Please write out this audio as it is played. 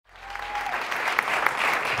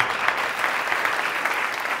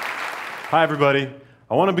Hi, everybody.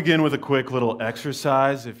 I want to begin with a quick little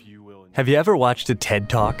exercise, if you will. Have you ever watched a TED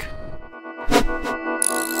Talk?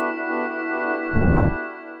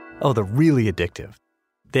 Oh, they're really addictive.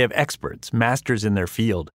 They have experts, masters in their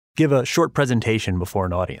field, give a short presentation before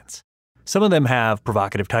an audience. Some of them have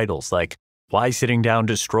provocative titles like, Why Sitting Down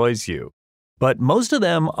Destroys You. But most of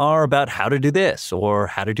them are about how to do this or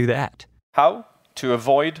how to do that. How to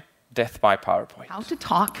avoid death by PowerPoint. How to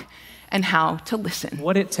talk and how to listen.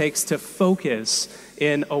 What it takes to focus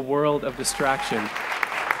in a world of distraction.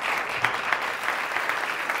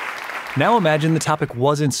 Now imagine the topic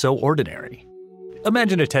wasn't so ordinary.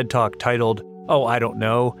 Imagine a TED Talk titled, I don't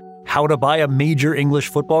know, How to Buy a Major English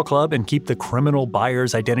Football Club and Keep the Criminal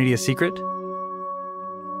Buyer's Identity a Secret?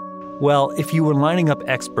 Well, if you were lining up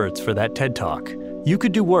experts for that TED Talk, you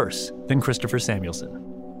could do worse than Christopher Samuelson.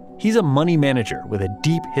 He's a money manager with a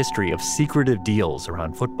deep history of secretive deals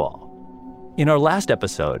around football. In our last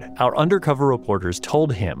episode, our undercover reporters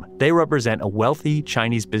told him they represent a wealthy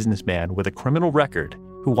Chinese businessman with a criminal record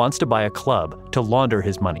who wants to buy a club to launder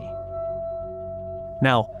his money.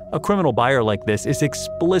 Now, a criminal buyer like this is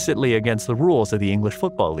explicitly against the rules of the English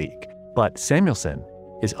Football League, but Samuelson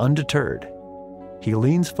is undeterred. He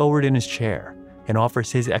leans forward in his chair and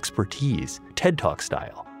offers his expertise, TED Talk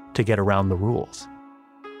style, to get around the rules.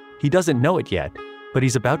 He doesn't know it yet, but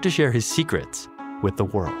he's about to share his secrets with the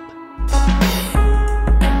world.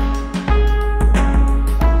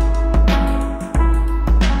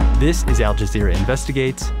 This is Al Jazeera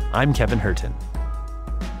Investigates. I'm Kevin Hurton.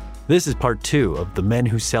 This is part 2 of The Men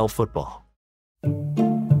Who Sell Football.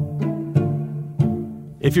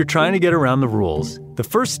 If you're trying to get around the rules, the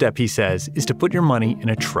first step, he says, is to put your money in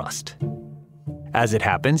a trust. As it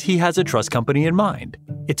happens, he has a trust company in mind.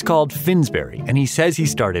 It's called Finsbury, and he says he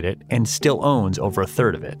started it and still owns over a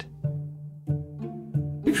third of it.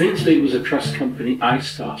 Finsbury was a trust company I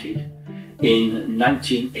started in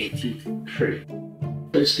 1983.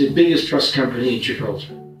 It's the biggest trust company in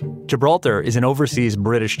Gibraltar. Gibraltar is an overseas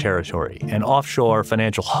British territory, an offshore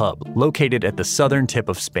financial hub located at the southern tip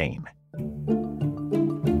of Spain.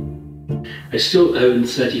 I still own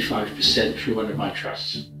 35% through one of my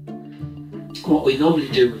trusts. What we normally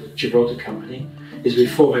do with a Gibraltar company is we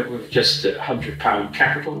form it with just £100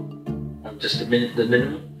 capital, just the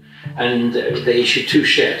minimum, and they issue 2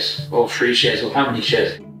 shares, or 3 shares, or how many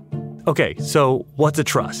shares? Okay, so what's a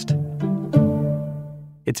trust?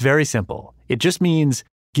 It's very simple. It just means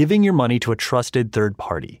giving your money to a trusted third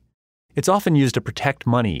party. It's often used to protect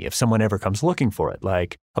money if someone ever comes looking for it,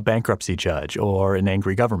 like a bankruptcy judge or an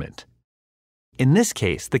angry government. In this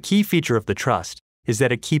case, the key feature of the trust is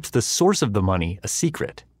that it keeps the source of the money a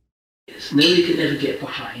secret. Nobody can ever get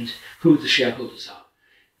behind who the shareholders are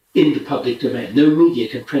in the public domain. No media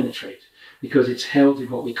can penetrate because it's held in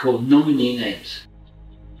what we call nominee names.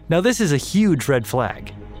 Now, this is a huge red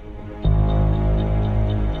flag.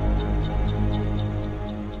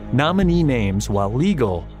 Nominee names, while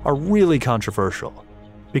legal, are really controversial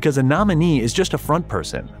because a nominee is just a front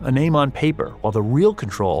person, a name on paper, while the real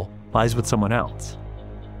control lies with someone else.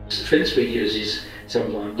 Finsbury uses some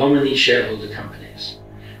of our nominee shareholder companies,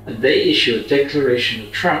 and they issue a declaration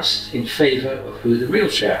of trust in favour of who the real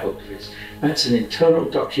shareholder is. That's an internal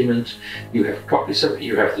document. You have copies of it.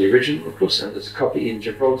 You have the original, of course, and there's a copy in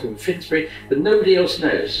Gibraltar and Finsbury that nobody else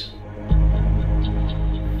knows.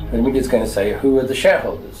 And we're just going to say, who are the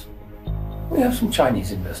shareholders? We have some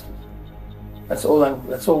Chinese investors. That's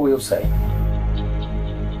all we'll say.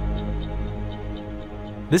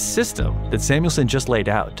 This system that Samuelson just laid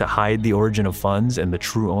out to hide the origin of funds and the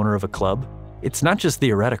true owner of a club, it's not just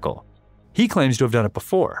theoretical. He claims to have done it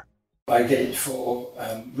before. I did it for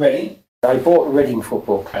Reading. I bought Reading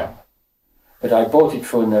Football Club, but I bought it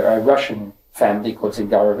from a Russian family called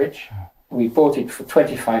Zingarovich. We bought it for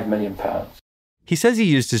 £25 million. He says he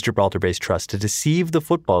used his Gibraltar-based trust to deceive the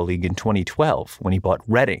Football League in 2012 when he bought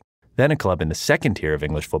Reading, then a club in the second tier of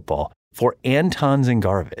English football, for Anton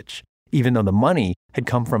Zingarovich, even though the money had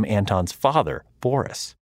come from Anton's father,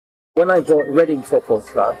 Boris. When I bought Reading Football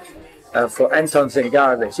Club for Anton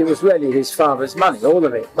Zingarovich, it was really his father's money, all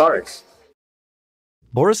of it, Boris.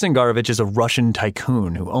 Boris Zingarovich is a Russian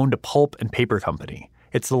tycoon who owned a pulp and paper company.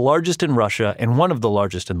 It's the largest in Russia and one of the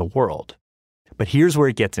largest in the world. But here's where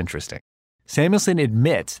it gets interesting. Samuelson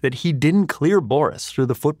admits that he didn't clear Boris through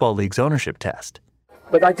the Football League's ownership test.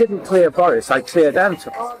 But I didn't clear Boris, I cleared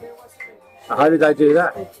Anton. How did I do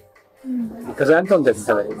that? Because Anton didn't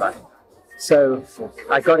have any money. So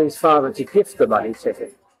I got his father to gift the money to him.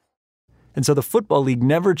 And so the Football League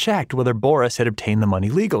never checked whether Boris had obtained the money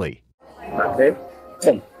legally. Okay,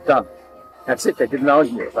 done. That's it, they didn't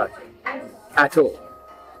argue about it at all.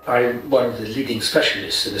 I'm one of the leading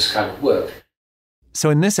specialists in this kind of work. So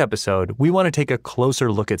in this episode, we want to take a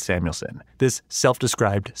closer look at Samuelson, this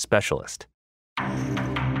self-described specialist.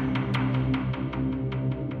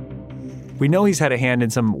 We know he's had a hand in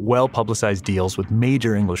some well-publicized deals with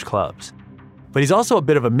major English clubs. But he's also a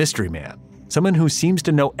bit of a mystery man, someone who seems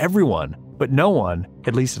to know everyone, but no one,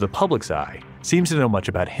 at least to the public's eye, seems to know much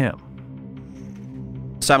about him.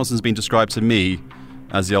 Samuelson's been described to me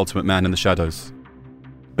as the ultimate man in the shadows.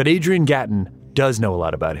 But Adrian Gatton does know a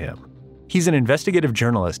lot about him. He's an investigative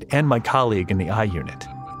journalist and my colleague in the I Unit.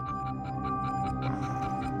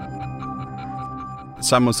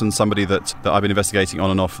 Samuelson's somebody that I've been investigating on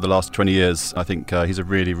and off for the last 20 years. I think he's a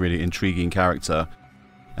really, really intriguing character.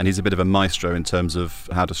 And he's a bit of a maestro in terms of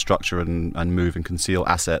how to structure and move and conceal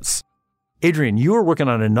assets. Adrian, you were working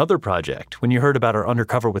on another project when you heard about our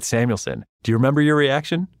Undercover with Samuelson. Do you remember your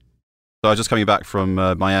reaction? So I was just coming back from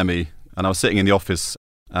Miami, and I was sitting in the office,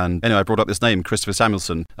 and anyway, I brought up this name, Christopher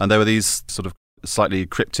Samuelson, and there were these sort of slightly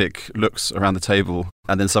cryptic looks around the table,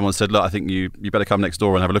 and then someone said, look, I think you better come next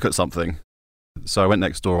door and have a look at something. So I went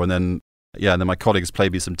next door, and then my colleagues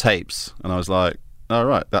played me some tapes, and I was like, all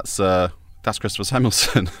right, that's Christopher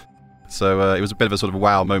Samuelson. So it was a bit of a sort of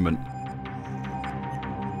wow moment.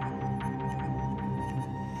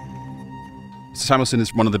 Samuelson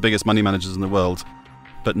is one of the biggest money managers in the world,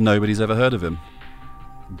 but nobody's ever heard of him.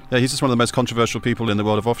 Yeah, he's just one of the most controversial people in the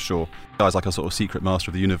world of offshore. The guy's like a sort of secret master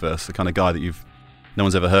of the universe, the kind of guy that no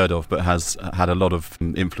one's ever heard of, but has had a lot of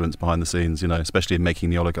influence behind the scenes, especially in making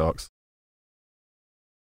the oligarchs.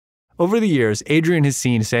 Over the years, Adrian has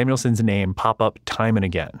seen Samuelson's name pop up time and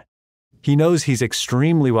again. He knows he's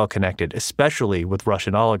extremely well connected, especially with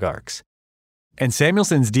Russian oligarchs. And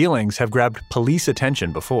Samuelson's dealings have grabbed police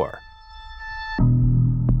attention before.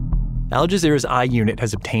 Al Jazeera's I Unit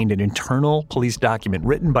has obtained an internal police document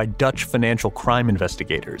written by Dutch financial crime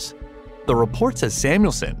investigators. The report says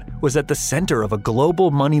Samuelson was at the center of a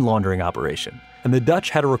global money laundering operation, and the Dutch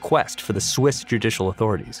had a request for the Swiss judicial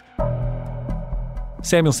authorities.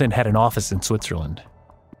 Samuelson had an office in Switzerland.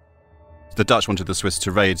 The Dutch wanted the Swiss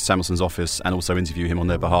to raid Samuelson's office and also interview him on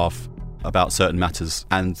their behalf about certain matters.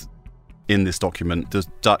 And in this document, the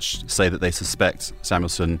Dutch say that they suspect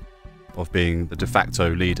Samuelson of being the de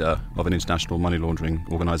facto leader of an international money laundering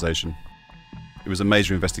organisation. It was a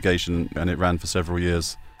major investigation, and it ran for several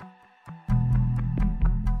years.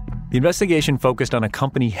 The investigation focused on a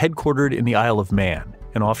company headquartered in the Isle of Man,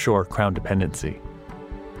 an offshore crown dependency.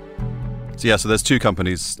 So there's two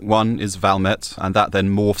companies. One is Valmet, and that then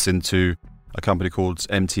morphs into a company called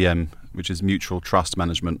MTM, which is Mutual Trust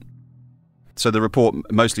Management. So the report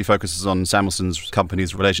mostly focuses on Samuelson's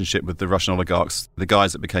company's relationship with the Russian oligarchs, the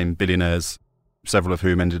guys that became billionaires, several of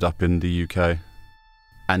whom ended up in the UK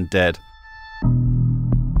and dead.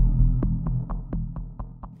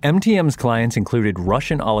 MTM's clients included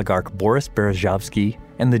Russian oligarch Boris Berezovsky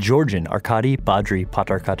and the Georgian Arkady Badri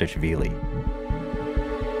Patarkatishvili.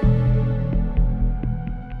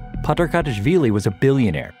 Patarkatishvili was a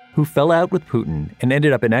billionaire who fell out with Putin and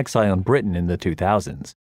ended up in exile in Britain in the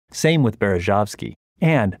 2000s. Same with Berezovsky.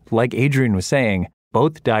 And, like Adrian was saying,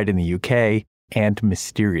 both died in the UK and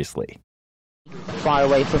mysteriously. Far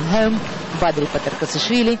away from home, Badri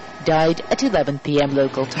Patarkatishvili died at 11 p.m.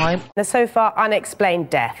 local time. The so far unexplained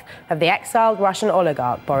death of the exiled Russian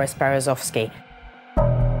oligarch Boris Berezovsky.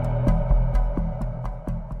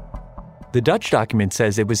 The Dutch document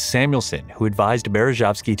says it was Samuelson who advised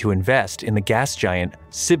Berezovsky to invest in the gas giant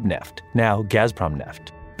Sibneft, now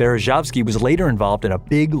Gazpromneft. Berezovsky was later involved in a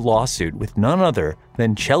big lawsuit with none other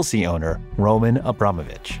than Chelsea owner Roman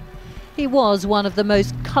Abramovich. He was one of the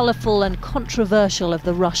most colourful and controversial of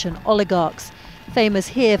the Russian oligarchs, famous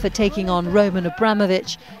here for taking on Roman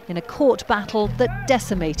Abramovich in a court battle that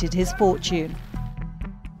decimated his fortune.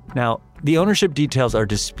 Now, the ownership details are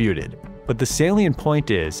disputed, but the salient point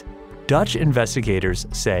is Dutch investigators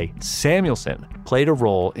say Samuelson played a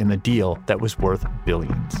role in the deal that was worth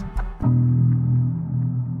billions.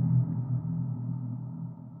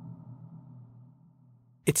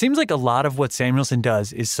 It seems like a lot of what Samuelson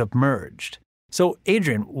does is submerged. So,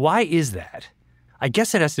 Adrian, why is that? I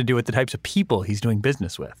guess it has to do with the types of people he's doing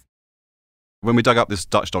business with. When we dug up this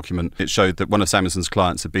Dutch document, it showed that one of Samuelson's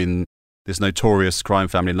clients had been this notorious crime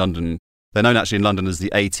family in London. They're known actually in London as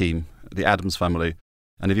the A-Team, the Adams family.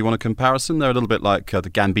 And if you want a comparison, they're a little bit like the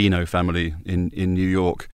Gambino family in New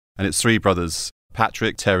York. And it's three brothers,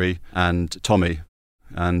 Patrick, Terry, and Tommy.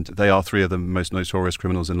 And they are three of the most notorious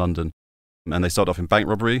criminals in London. And they started off in bank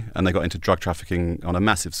robbery, and they got into drug trafficking on a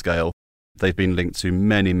massive scale. They've been linked to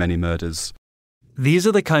many, many murders. These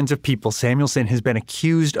are the kinds of people Samuelson has been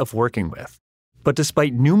accused of working with. But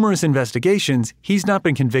despite numerous investigations, he's not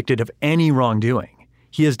been convicted of any wrongdoing.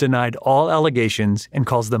 He has denied all allegations and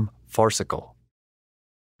calls them farcical.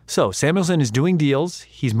 So Samuelson is doing deals,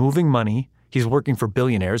 he's moving money, he's working for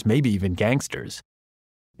billionaires, maybe even gangsters.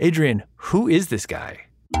 Adrian, who is this guy?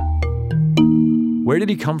 Where did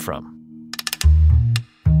he come from?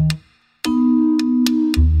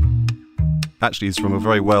 Actually, he's from a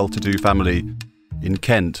very well-to-do family in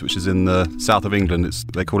Kent, which is in the south of England.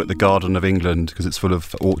 They call it the Garden of England because it's full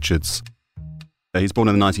of orchards. He's born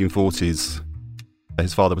in the 1940s.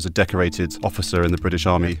 His father was a decorated officer in the British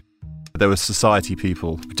Army. There were society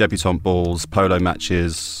people, debutante balls, polo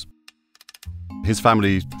matches. His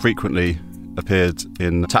family frequently appeared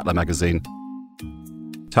in Tatler magazine.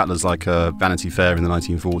 Tatler's like a Vanity Fair in the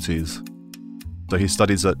 1940s. So he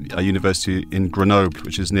studies at a university in Grenoble,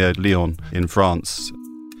 which is near Lyon in France.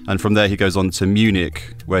 And from there he goes on to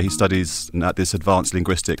Munich, where he studies at this Advanced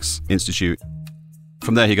Linguistics Institute.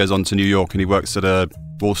 From there he goes on to New York and he works at a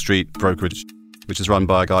Wall Street brokerage, which is run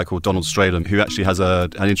by a guy called Donald Stralin, who actually has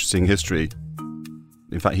an interesting history.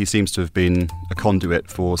 In fact, he seems to have been a conduit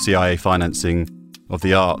for CIA financing of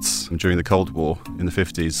the arts during the Cold War in the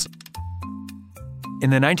 50s. In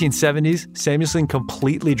the 1970s, Samuelson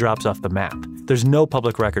completely drops off the map. There's no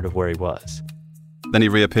public record of where he was. Then he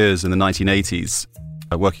reappears in the 1980s,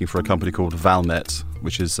 working for a company called Valmet,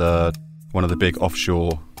 which is one of the big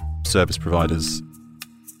offshore service providers.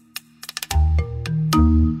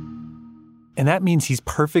 And that means he's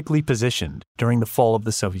perfectly positioned during the fall of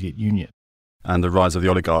the Soviet Union. And the rise of the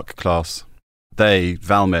oligarch class.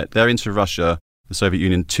 Valmet, they're into Russia, the Soviet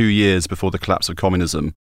Union, 2 years before the collapse of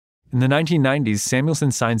communism. In the 1990s,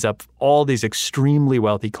 Samuelson signs up all these extremely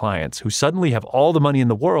wealthy clients who suddenly have all the money in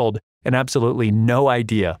the world and absolutely no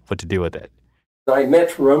idea what to do with it. I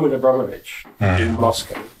met Roman Abramovich in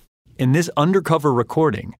Moscow. In this undercover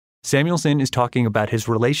recording, Samuelson is talking about his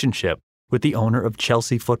relationship with the owner of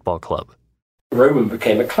Chelsea Football Club. Roman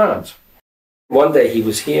became a client. One day he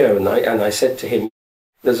was here and I said to him,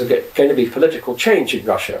 there's going to be political change in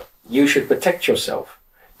Russia. You should protect yourself.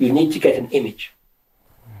 You need to get an image.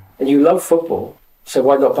 And you love football, so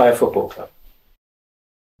why not buy a football club?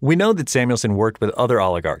 We know that Samuelson worked with other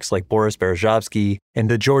oligarchs like Boris Berezovsky and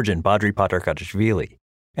the Georgian Badri Patarkashvili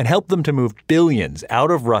and helped them to move billions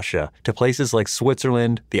out of Russia to places like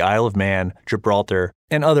Switzerland, the Isle of Man, Gibraltar,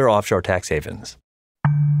 and other offshore tax havens.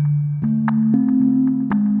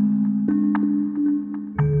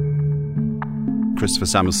 Christopher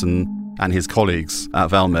Samuelson and his colleagues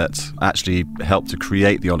at Valmet actually helped to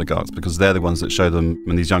create the oligarchs because they're the ones that show them,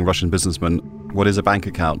 and these young Russian businessmen, what is a bank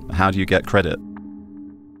account? How do you get credit?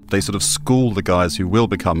 They sort of school the guys who will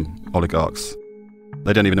become oligarchs.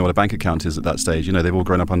 They don't even know what a bank account is at that stage. You know, they've all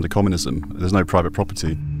grown up under communism. There's no private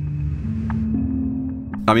property.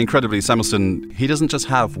 I mean, incredibly, Samuelson, he doesn't just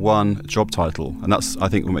have one job title, and that's, I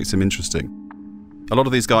think, what makes him interesting. A lot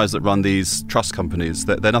of these guys that run these trust companies,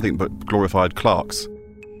 they're nothing but glorified clerks.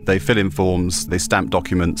 They fill in forms, they stamp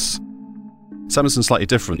documents. Samuelson's slightly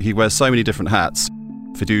different. He wears so many different hats.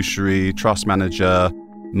 Fiduciary, trust manager,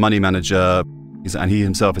 money manager, and he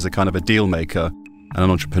himself is a kind of a deal maker and an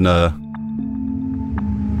entrepreneur.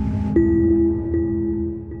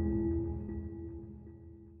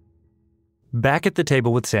 Back at the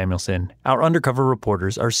table with Samuelson, our undercover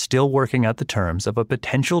reporters are still working out the terms of a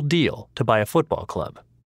potential deal to buy a football club.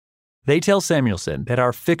 They tell Samuelson that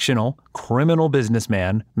our fictional, criminal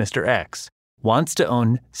businessman, Mr. X, wants to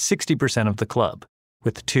own 60% of the club,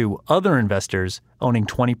 with 2 other investors owning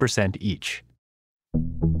 20% each.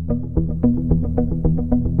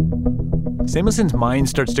 Samuelson's mind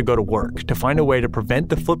starts to go to work to find a way to prevent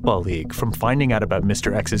the Football League from finding out about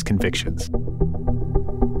Mr. X's convictions.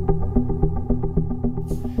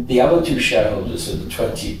 The other 2 shareholders are the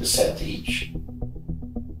 20% each.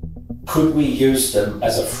 Could we use them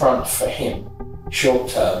as a front for him, short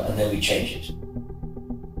term, and then we change it?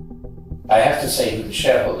 I have to say who the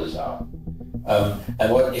shareholders are.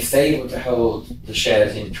 And what if they were to hold the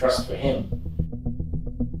shares in trust for him?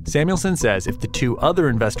 Samuelson says if the 2 other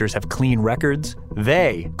investors have clean records,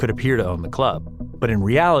 they could appear to own the club. But in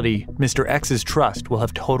reality, Mr. X's trust will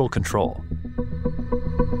have total control.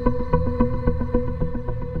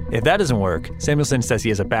 If that doesn't work, Samuelson says he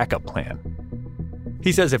has a backup plan.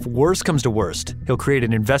 He says if worse comes to worst, he'll create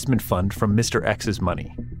an investment fund from Mr. X's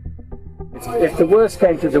money. If the worst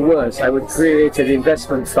came to the worst, I would create an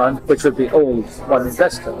investment fund which would be all one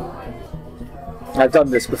investor. I've done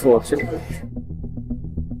this before too.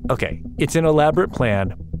 Okay, it's an elaborate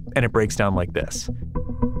plan, and it breaks down like this.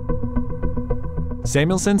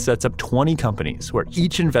 Samuelson sets up 20 companies where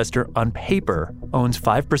each investor on paper owns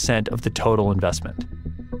 5% of the total investment.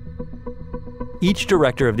 Each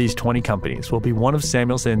director of these 20 companies will be one of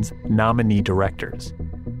Samuelson's nominee directors.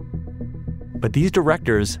 But these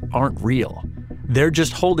directors aren't real. They're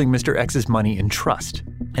just holding Mr. X's money in trust,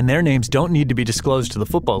 and their names don't need to be disclosed to the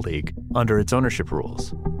Football League under its ownership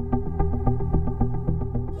rules.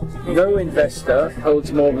 No investor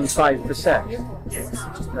holds more than 5%.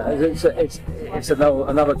 It's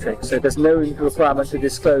another trick. So there's no requirement to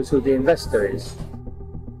disclose who the investor is.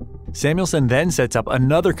 Samuelson then sets up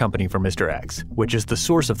another company for Mr. X, which is the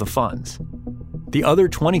source of the funds. The other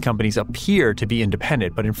 20 companies appear to be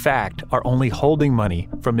independent, but in fact are only holding money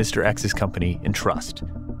from Mr. X's company in trust.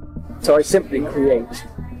 So I simply create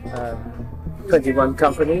 21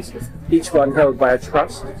 companies, each one held by a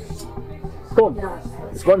trust. Boom.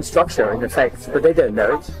 It's one structure in effect, but they don't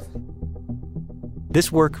know it. This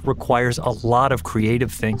work requires a lot of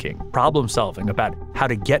creative thinking, problem solving about how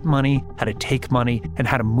to get money, how to take money, and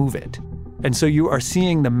how to move it. And so you are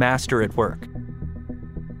seeing the master at work.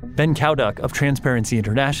 Ben Cowduck of Transparency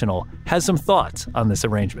International has some thoughts on this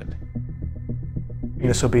arrangement.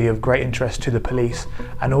 This will be of great interest to the police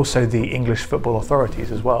and also the English football authorities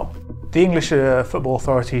as well. The English football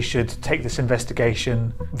authorities should take this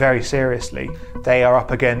investigation very seriously. They are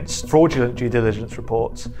up against fraudulent due diligence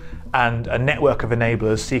reports and a network of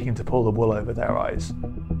enablers seeking to pull the wool over their eyes.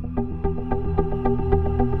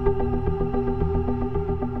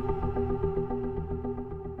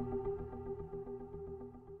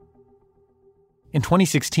 In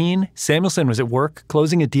 2016, Samuelson was at work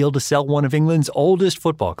closing a deal to sell one of England's oldest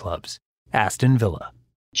football clubs, Aston Villa.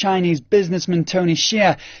 Chinese businessman Tony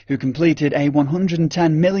Xia, who completed a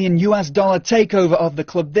 $110 million takeover of the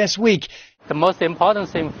club this week. The most important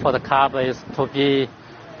thing for the club is to be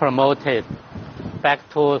promoted back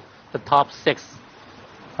to the top 6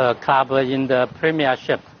 club in the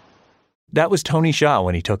Premiership. That was Tony Xia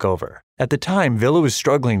when he took over. At the time, Villa was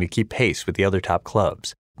struggling to keep pace with the other top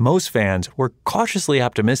clubs. Most fans were cautiously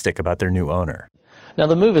optimistic about their new owner. Now,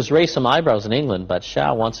 the move has raised some eyebrows in England, but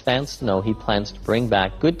Xia wants fans to know he plans to bring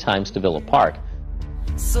back good times to Villa Park.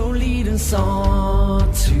 So lead us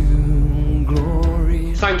on to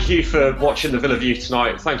glory. Thank you for watching the Villa View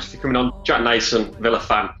tonight. Thanks for coming on. Jack Nason, Villa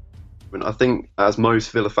fan. I think, as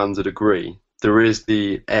most Villa fans would agree, there is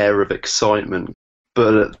the air of excitement,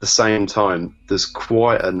 but at the same time, there's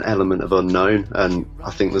quite an element of unknown, and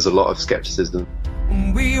I think there's a lot of scepticism.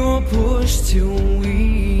 We will push till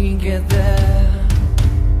we get there.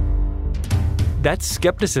 That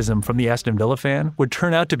skepticism from the Aston Villa fan would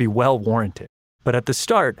turn out to be well warranted. But at the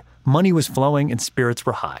start, money was flowing and spirits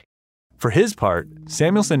were high. For his part,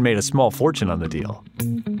 Samuelson made a small fortune on the deal.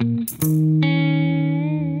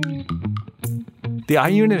 The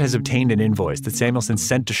I-Unit has obtained an invoice that Samuelson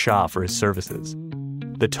sent to Xia for his services.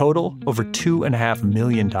 The total, over $2.5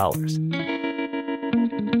 million.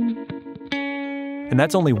 And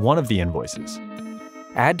that's only one of the invoices.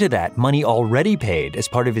 Add to that money already paid as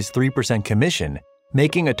part of his 3% commission,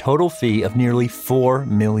 making a total fee of nearly $4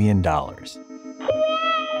 million.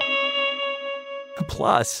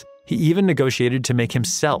 Plus, he even negotiated to make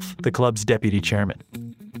himself the club's deputy chairman.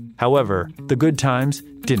 However, the good times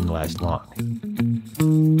didn't last long.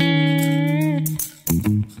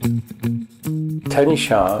 Tony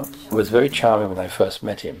Xia was very charming when I first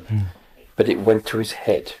met him, but it went to his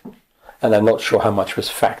head. And I'm not sure how much was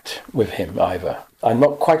fact with him either. I'm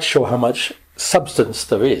not quite sure how much substance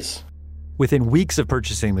there is. Within weeks of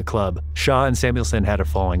purchasing the club, Xia and Samuelson had a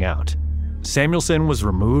falling out. Samuelson was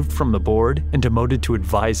removed from the board and demoted to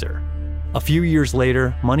advisor. A few years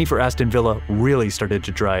later, money for Aston Villa really started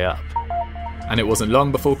to dry up. And it wasn't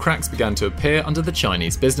long before cracks began to appear under the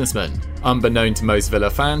Chinese businessman. Unbeknown to most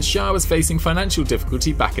Villa fans, Xia was facing financial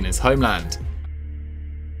difficulty back in his homeland.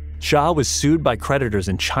 Xia was sued by creditors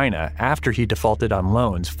in China after he defaulted on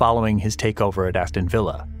loans following his takeover at Aston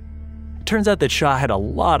Villa. It turns out that Xia had a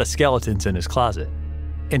lot of skeletons in his closet.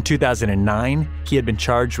 In 2009, he had been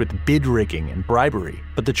charged with bid rigging and bribery,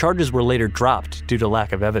 but the charges were later dropped due to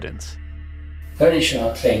lack of evidence. Tony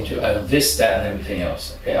Xia claimed to own this, that, and everything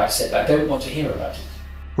else. Okay, I said, I don't want to hear about it.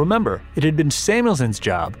 Remember, it had been Samuelson's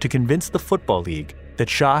job to convince the Football League that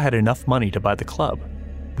Xia had enough money to buy the club.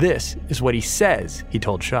 This is what he says he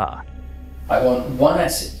told Xia. I want one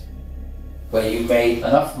asset where you made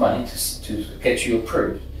enough money to get you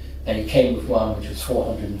approved, and you came with one which was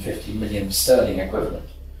 450 million sterling equivalent.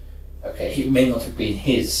 Okay, he may not have been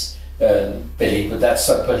his bidding,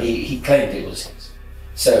 but he claimed it was his.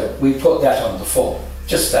 So we put that on the form,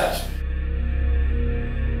 just that.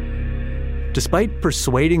 Despite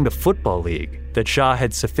persuading the Football League that Xia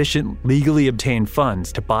had sufficient legally obtained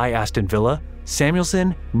funds to buy Aston Villa,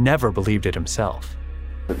 Samuelson never believed it himself.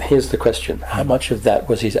 Here's the question. How much of that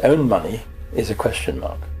was his own money is a question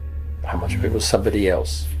mark. How much of it was somebody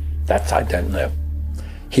else? That I don't know.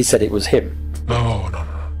 He said it was him. No.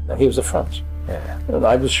 No, he was the front. Yeah. And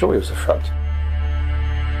I was sure he was the front.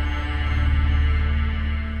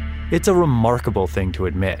 It's a remarkable thing to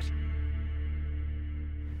admit.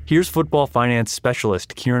 Here's football finance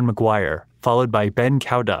specialist Kieran Maguire, followed by Ben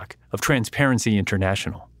Cowduck of Transparency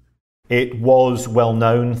International. It was well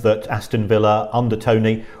known that Aston Villa, under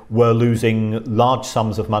Tony, were losing large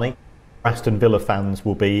sums of money. Aston Villa fans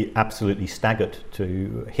will be absolutely staggered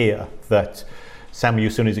to hear that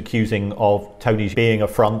Samuelson is accusing of Tony being a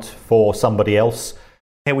front for somebody else.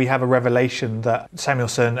 Here we have a revelation that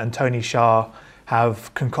Samuelson and Tony Shah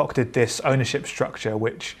have concocted this ownership structure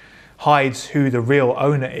which hides who the real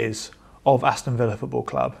owner is of Aston Villa Football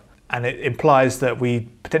Club. And it implies that we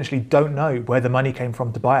potentially don't know where the money came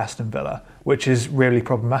from to buy Aston Villa, which is really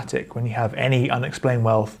problematic when you have any unexplained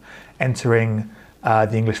wealth entering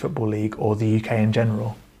the English Football League or the UK in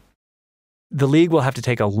general. The league will have to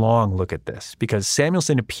take a long look at this because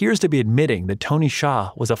Samuelson appears to be admitting that Tony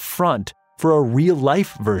Shah was a front for a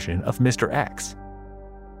real-life version of Mr. X.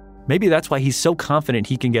 Maybe that's why he's so confident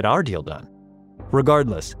he can get our deal done.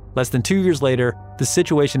 Regardless, less than 2 years later, the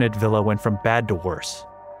situation at Villa went from bad to worse.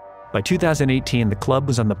 By 2018, the club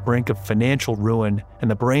was on the brink of financial ruin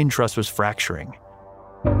and the brain trust was fracturing.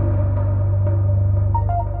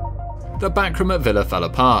 The backroom at Villa fell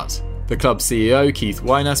apart. The club's CEO, Keith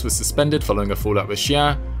Wyness, was suspended following a fallout with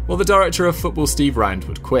Shah, while the director of football, Steve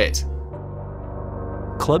Roundwood, quit.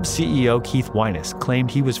 Club CEO Keith Wyness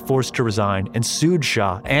claimed he was forced to resign and sued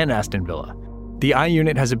Shah and Aston Villa. The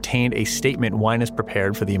I-Unit has obtained a statement Wyness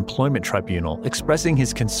prepared for the Employment Tribunal expressing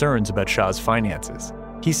his concerns about Shah's finances.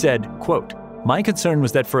 He said, quote, "My concern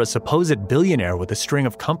was that for a supposed billionaire with a string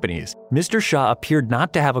of companies, Mr. Shah appeared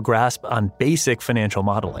not to have a grasp on basic financial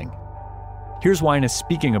modeling." Here's Wyness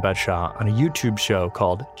speaking about Shah on a YouTube show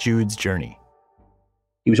called Jude's Journey.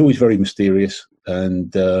 He was always very mysterious,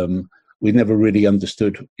 and we never really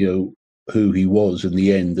understood, who he was in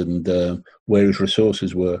the end and where his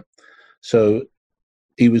resources were. So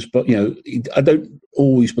he was, I don't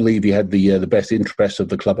always believe he had the best interests of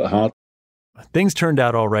the club at heart. Things turned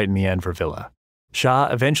out all right in the end for Villa. Shah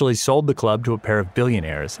eventually sold the club to a pair of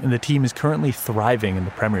billionaires, and the team is currently thriving in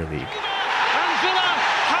the Premier League. And Villa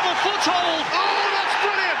have a foothold. Oh, that's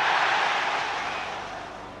brilliant.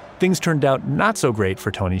 Things turned out not so great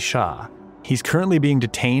for Tony Shah. He's currently being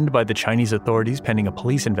detained by the Chinese authorities pending a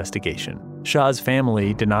police investigation. Shah's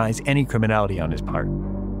family denies any criminality on his part.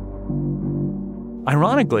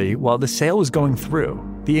 Ironically, while the sale was going through,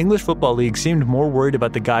 the English Football League seemed more worried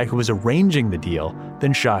about the guy who was arranging the deal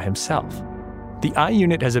than Shah himself. The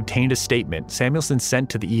I-Unit has obtained a statement Samuelson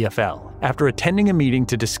sent to the EFL after attending a meeting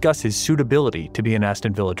to discuss his suitability to be an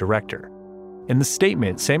Aston Villa director. In the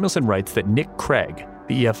statement, Samuelson writes that Nick Craig,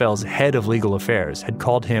 the EFL's head of legal affairs, had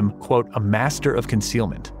called him, quote, a master of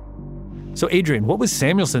concealment. So Adrian, what was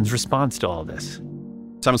Samuelson's response to all this?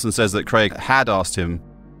 Samuelson says that Craig had asked him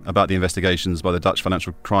about the investigations by the Dutch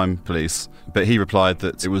Financial Crime Police, but he replied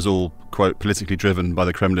that it was all, quote, politically driven by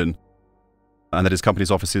the Kremlin, and that his company's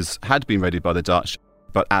offices had been raided by the Dutch,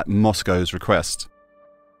 but at Moscow's request.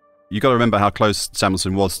 You've got to remember how close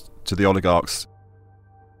Samuelson was to the oligarchs.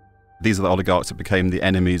 These are the oligarchs that became the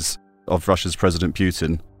enemies of Russia's President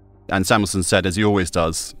Putin. And Samuelson said, as he always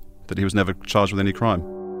does, that he was never charged with any crime.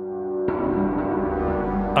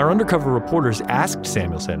 Our undercover reporters asked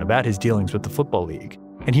Samuelson about his dealings with the Football League,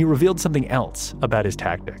 and he revealed something else about his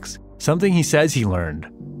tactics. Something he says he learned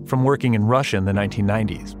from working in Russia in the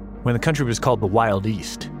 1990s, when the country was called the Wild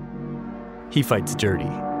East. He fights dirty.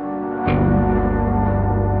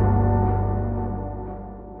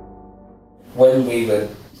 When we were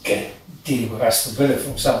dealing with Aston Villa,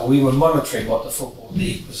 for example, we were monitoring what the Football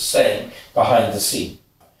League was saying behind the scene.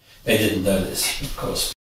 They didn't know this, of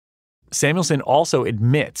course. Samuelson also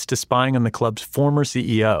admits to spying on the club's former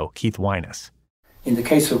CEO, Keith Wyness. In the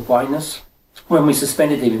case of Wyness, when we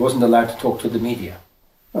suspended him, he wasn't allowed to talk to the media.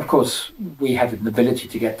 Of course, we had an ability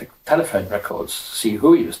to get the telephone records to see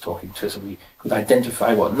who he was talking to, so we could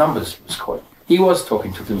identify what numbers he was calling. He was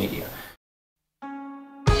talking to the media.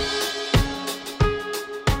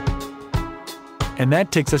 And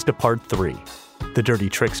that takes us to part 3, the dirty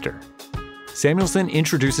trickster. Samuelson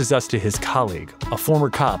introduces us to his colleague, a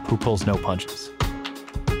former cop who pulls no punches.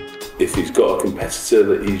 If he's got a competitor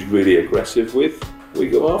that he's really aggressive with, we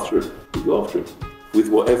go after him. With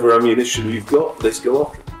whatever ammunition we've got, let's go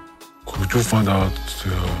after him. Could you find out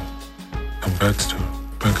the competitor,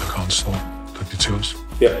 bank accounts, or the details?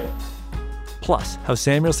 Yeah. Plus, how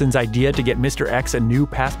Samuelson's idea to get Mr. X a new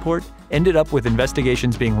passport ended up with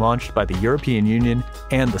investigations being launched by the European Union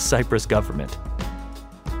and the Cyprus government.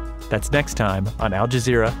 That's next time on Al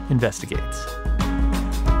Jazeera Investigates.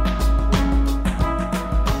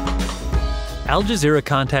 Al Jazeera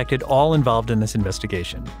contacted all involved in this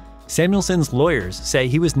investigation. Samuelson's lawyers say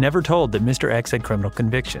he was never told that Mr. X had criminal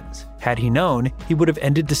convictions. Had he known, he would have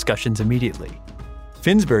ended discussions immediately.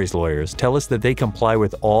 Finsbury's lawyers tell us that they comply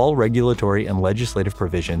with all regulatory and legislative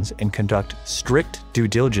provisions and conduct strict due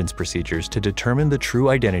diligence procedures to determine the true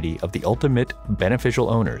identity of the ultimate beneficial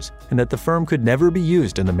owners, and that the firm could never be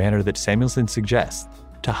used in the manner that Samuelson suggests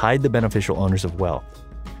to hide the beneficial owners of wealth.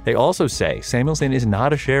 They also say Samuelson is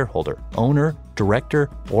not a shareholder, owner, director,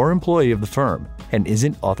 or employee of the firm and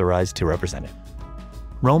isn't authorized to represent it.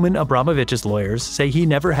 Roman Abramovich's lawyers say he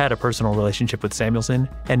never had a personal relationship with Samuelson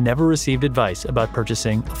and never received advice about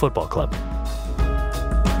purchasing a football club.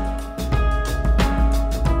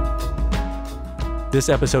 This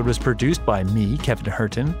episode was produced by me, Kevin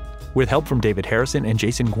Hurton, with help from David Harrison and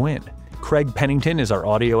Jason Gwynn. Craig Pennington is our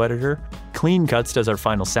audio editor. Clean Cuts does our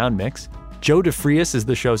final sound mix. Joe DeFrias is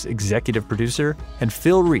the show's executive producer. And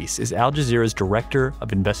Phil Reese is Al Jazeera's director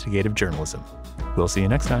of investigative journalism. We'll see you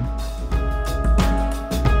next time.